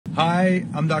Hi,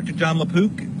 I'm Dr. John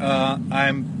LaPook.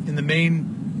 I'm in the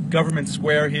main government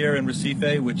square here in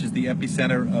Recife, which is the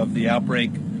epicenter of the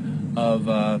outbreak of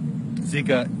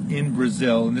Zika in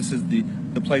Brazil. And this is the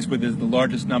place where there's the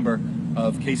largest number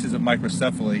of cases of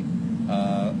microcephaly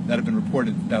that have been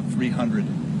reported, about 300.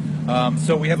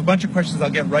 So we have a bunch of questions. I'll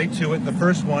get right to it. The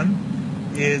first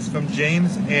one is from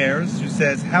James Ayers, who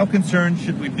says, how concerned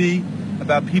should we be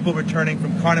about people returning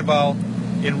from Carnival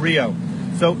in Rio?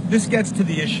 So this gets to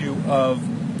the issue of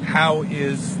how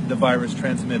is the virus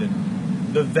transmitted.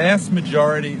 The vast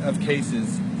majority of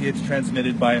cases, it's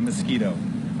transmitted by a mosquito.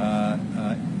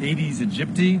 Aedes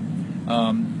aegypti,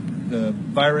 the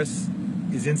virus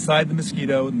is inside the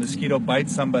mosquito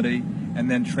bites somebody and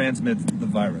then transmits the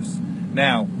virus.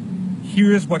 Now,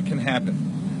 here's what can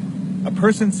happen. A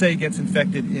person, say, gets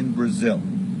infected in Brazil.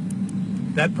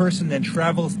 That person then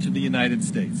travels to the United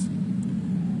States.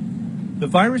 The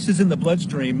virus is in the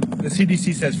bloodstream, the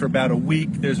CDC says, for about a week.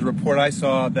 There's a report I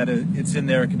saw that it's in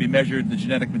there. It can be measured. The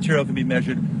genetic material can be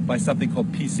measured by something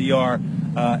called PCR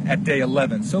at day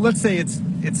 11. So let's say it's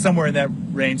somewhere in that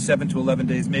range, 7 to 11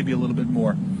 days, maybe a little bit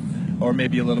more, or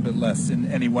maybe a little bit less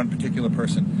in any one particular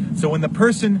person. So when the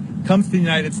person comes to the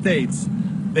United States,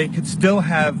 they could still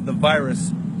have the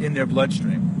virus in their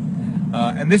bloodstream.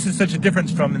 And this is such a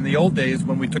difference from in the old days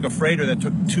when we took a freighter that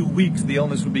took 2 weeks, the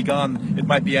illness would be gone, it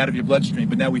might be out of your bloodstream.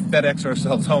 But now we FedEx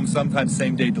ourselves home, sometimes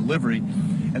same-day delivery.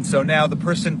 And so now the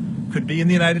person could be in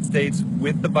the United States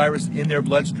with the virus in their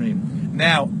bloodstream.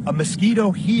 Now, a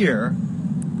mosquito here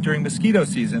during mosquito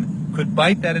season could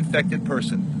bite that infected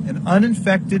person. An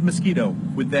uninfected mosquito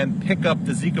would then pick up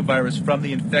the Zika virus from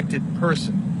the infected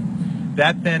person.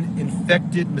 That then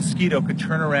infected mosquito could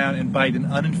turn around and bite an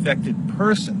uninfected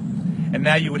person. And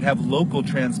now you would have local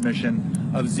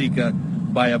transmission of Zika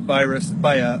by a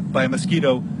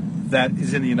mosquito that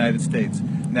is in the United States.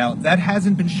 Now, that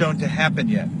hasn't been shown to happen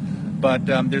yet, but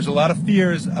there's a lot of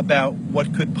fears about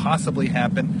what could possibly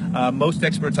happen. Most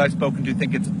experts I've spoken to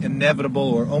think it's inevitable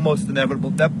or almost inevitable.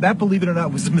 That, believe it or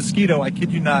not, was a mosquito, I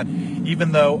kid you not,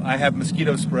 even though I have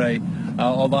mosquito spray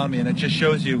all on me, and it just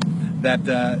shows you that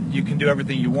you can do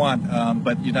everything you want,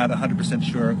 but you're not 100%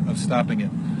 sure of stopping it.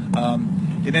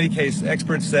 In any case,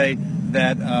 experts say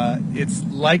that it's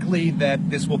likely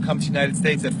that this will come to the United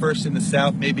States at first in the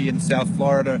South, maybe in South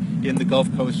Florida, in the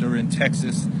Gulf Coast, or in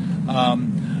Texas.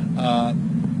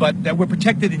 But that we're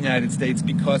protected in the United States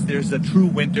because there's a true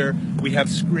winter. We have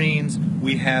screens,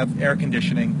 we have air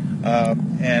conditioning,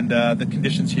 and the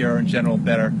conditions here are in general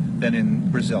better than in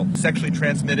Brazil. Sexually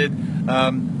transmitted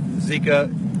Zika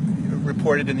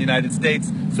reported in the United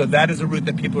States, so that is a route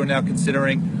that people are now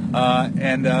considering.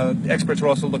 And experts are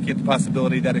also looking at the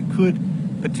possibility that it could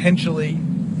potentially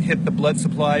hit the blood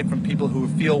supply from people who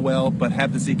feel well but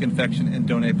have the Zika infection and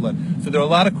donate blood. So there are a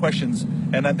lot of questions,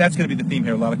 and that's going to be the theme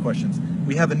here, a lot of questions.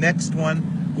 We have a next one,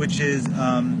 which is,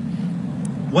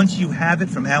 once you have it,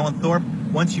 from Alan Thorpe,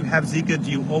 once you have Zika,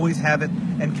 do you always have it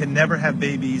and can never have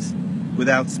babies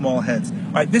without small heads?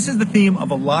 All right, this is the theme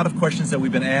of a lot of questions that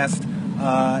we've been asked,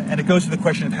 and it goes to the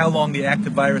question of how long the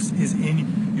active virus is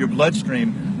in your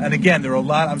bloodstream. And again, there are a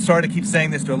lot, I'm sorry to keep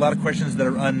saying this, there are a lot of questions that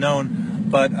are unknown,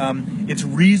 but it's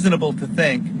reasonable to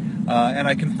think, and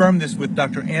I confirmed this with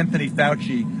Dr. Anthony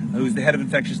Fauci, who's the head of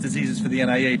infectious diseases for the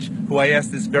NIH, who I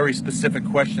asked this very specific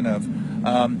question of.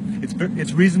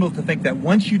 It's reasonable to think that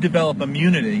once you develop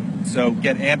immunity, so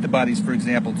get antibodies, for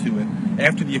example, to it,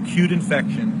 after the acute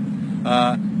infection,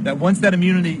 that once that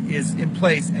immunity is in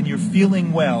place and you're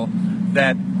feeling well,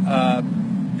 that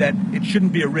it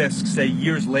shouldn't be a risk, say,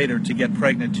 years later to get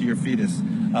pregnant to your fetus.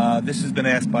 This has been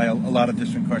asked by a lot of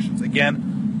different questions.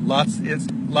 Again, lots of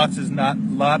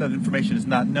information is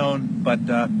not known, but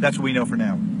that's what we know for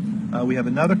now. We have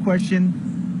another question.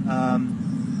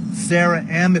 Sarah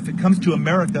M., if it comes to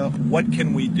America, what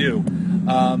can we do?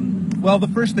 Well, the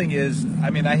first thing is,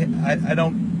 I mean, I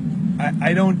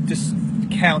don't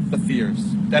discount the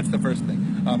fears. That's the first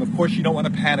thing. Of course, you don't want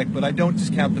to panic, but I don't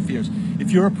discount the fears.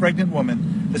 If you're a pregnant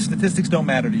woman, the statistics don't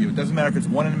matter to you. It doesn't matter if it's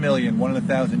 1 in a million, 1 in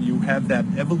 1,000. You have that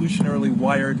evolutionarily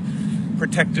wired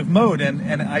protective mode,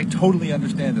 and I totally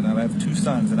understand it. I have 2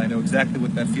 sons, and I know exactly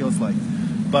what that feels like.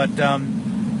 But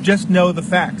just know the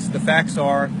facts. The facts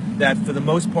are that for the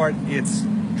most part, it's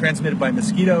transmitted by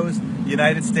mosquitoes. The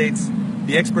United States,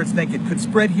 the experts think it could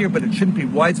spread here, but it shouldn't be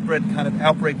widespread kind of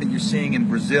outbreak that you're seeing in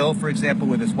Brazil, for example,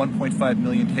 where there's 1.5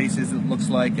 million cases, it looks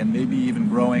like, and maybe even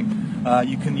growing.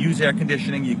 You can use air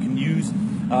conditioning. You can use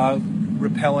bug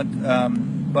repellent,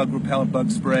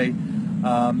 bug spray,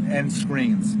 and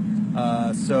screens.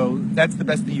 So that's the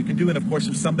best thing you can do. And of course,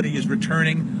 if somebody is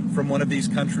returning from one of these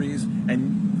countries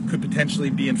and could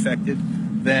potentially be infected,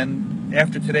 then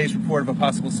after today's report of a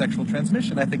possible sexual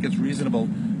transmission, I think it's reasonable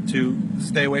to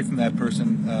stay away from that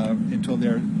person until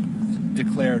they're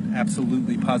declared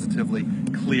absolutely, positively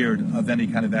cleared of any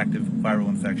kind of active viral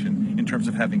infection in terms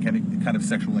of having any kind of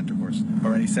sexual intercourse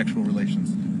or any sexual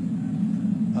relations.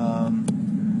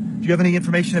 Do you have any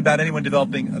information about anyone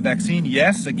developing a vaccine?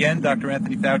 Yes. Again, Dr.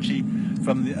 Anthony Fauci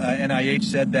from the NIH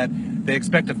said that they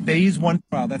expect a phase 1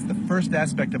 trial, that's the first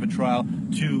aspect of a trial,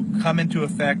 to come into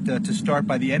effect to start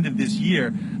by the end of this year.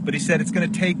 But he said it's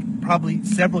going to take probably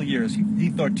several years. He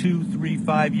thought 2, 3,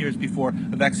 5 years before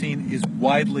a vaccine is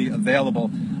widely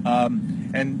available.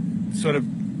 And sort of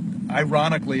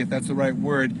ironically, if that's the right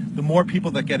word, the more people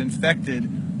that get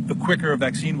infected, the quicker a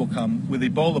vaccine will come. With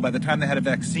Ebola, by the time they had a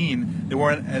vaccine, there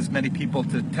weren't as many people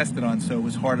to test it on, so it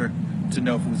was harder to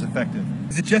know if it was effective.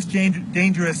 Is it just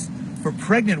dangerous for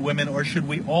pregnant women, or should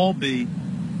we all be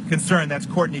concerned? That's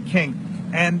Courtney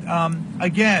King. And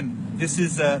again, this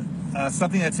is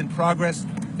something that's in progress.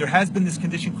 There has been this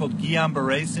condition called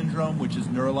Guillain-Barré syndrome, which is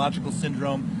neurological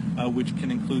syndrome, which can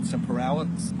include some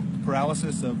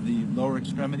paralysis of the lower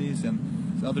extremities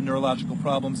and other neurological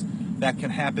problems that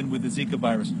can happen with the Zika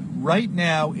virus. Right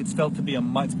now, it's felt to be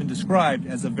it's been described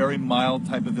as a very mild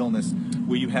type of illness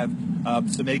where you have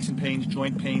some aches and pains,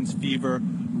 joint pains, fever,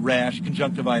 rash,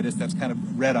 conjunctivitis, that's kind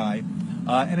of red eye,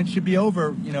 and it should be over,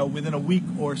 within a week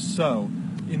or so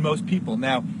in most people.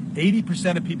 Now,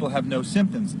 80% of people have no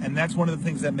symptoms, and that's one of the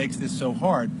things that makes this so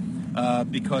hard,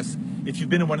 because if you've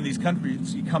been in one of these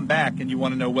countries, you come back and you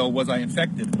want to know, well, was I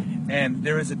infected? And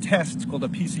there is a test called a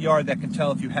PCR that can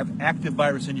tell if you have active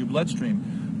virus in your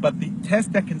bloodstream. But the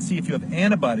test that can see if you have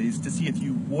antibodies to see if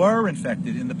you were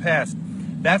infected in the past,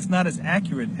 that's not as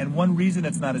accurate. And one reason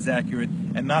it's not as accurate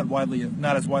and not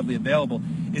as widely available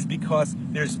is because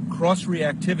there's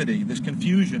cross-reactivity, there's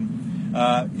confusion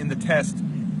in the test,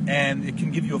 and it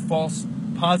can give you a false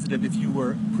positive if you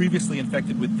were previously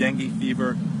infected with dengue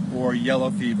fever or yellow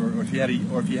fever, or if you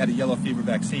had a yellow fever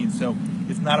vaccine. So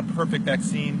it's not a perfect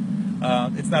vaccine.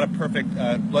 It's not a perfect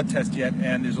blood test yet,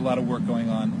 and there's a lot of work going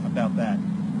on about that.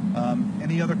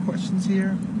 Any other questions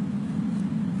here?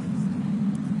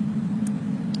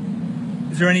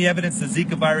 Is there any evidence the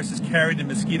Zika virus is carried in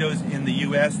mosquitoes in the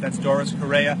U.S.? That's Doris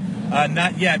Correa.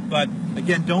 Not yet, but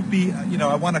again, don't be,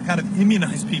 I want to kind of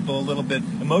immunize people a little bit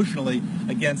emotionally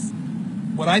against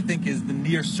what I think is the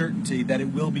near certainty that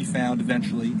it will be found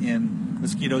eventually in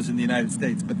mosquitoes in the United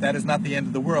States. But that is not the end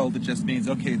of the world. It just means,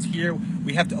 okay, it's here.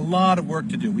 We have a lot of work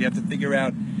to do. We have to figure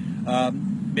out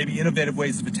maybe innovative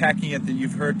ways of attacking it. That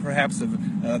you've heard perhaps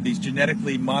of these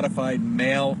genetically modified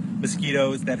male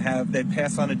mosquitoes that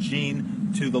pass on a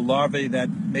gene to the larvae that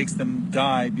makes them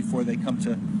die before they come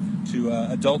to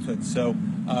adulthood. So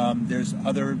there's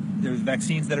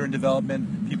vaccines that are in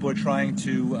development. People are trying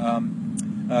to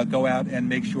go out and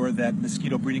make sure that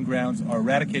mosquito breeding grounds are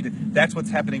eradicated. That's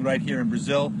what's happening right here in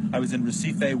Brazil. I was in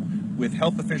Recife with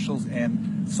health officials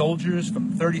and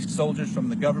 30 soldiers from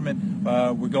the government.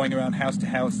 We're going around house to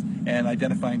house and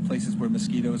identifying places where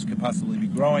mosquitoes could possibly be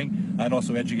growing, and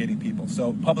also educating people.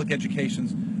 So public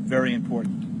education's very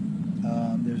important.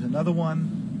 There's another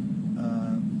one.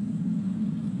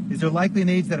 Is there likely an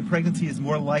age that a pregnancy is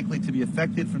more likely to be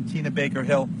affected? From Tina Baker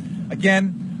Hill.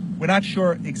 Again, we're not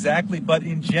sure exactly, but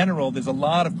in general, there's a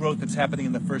lot of growth that's happening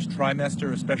in the first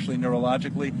trimester, especially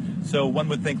neurologically. So one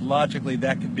would think logically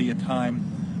that could be a time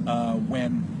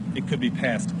when it could be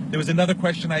passed. There was another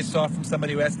question I saw from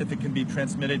somebody who asked if it can be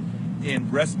transmitted in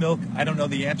breast milk. I don't know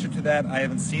the answer to that. I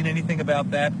haven't seen anything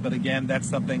about that, but again, that's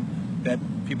something that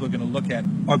people are going to look at.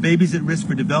 Are babies at risk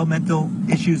for developmental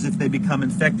issues if they become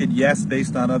infected? Yes,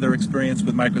 based on other experience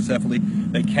with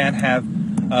microcephaly, they can have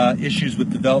issues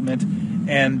with development.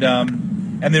 And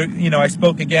there, I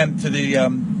spoke again to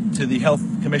the health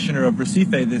commissioner of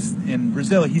Recife in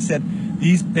Brazil. He said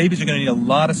these babies are going to need a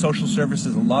lot of social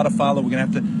services, a lot of follow. We're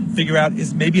going to have to figure out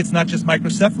maybe it's not just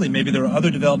microcephaly. Maybe there are other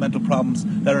developmental problems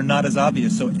that are not as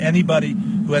obvious. So anybody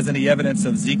who has any evidence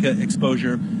of Zika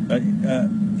exposure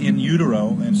in utero,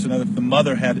 and so now if the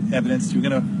mother had evidence, you're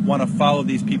going to want to follow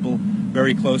these people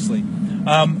very closely.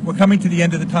 We're coming to the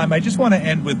end of the time. I just want to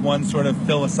end with one sort of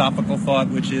philosophical thought,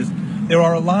 which is there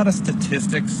are a lot of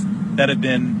statistics that have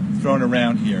been thrown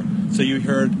around here. So you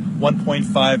heard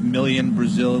 1.5 million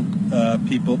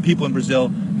people in Brazil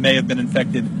may have been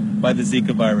infected by the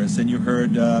Zika virus. And you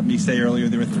heard me say earlier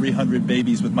there are 300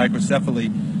 babies with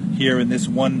microcephaly here in this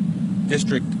one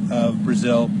district of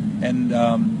Brazil, and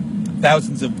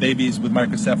thousands of babies with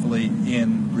microcephaly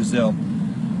in Brazil.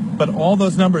 But all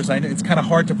those numbers, I know it's kind of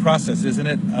hard to process, isn't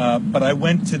it? But I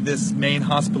went to this main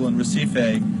hospital in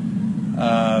Recife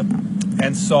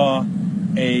and saw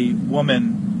a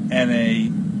woman and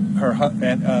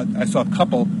I saw a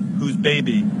couple whose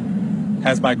baby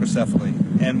has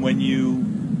microcephaly, and when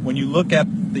you look at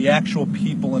the actual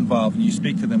people involved and you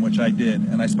speak to them, which I did,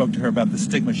 and I spoke to her about the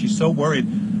stigma. She's so worried.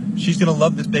 She's going to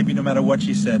love this baby no matter what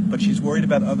she said, but she's worried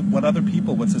about what other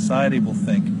people, what society will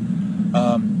think.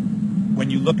 When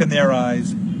you look in their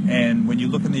eyes and when you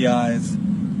look in the eyes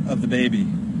of the baby,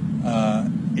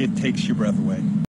 it takes your breath away.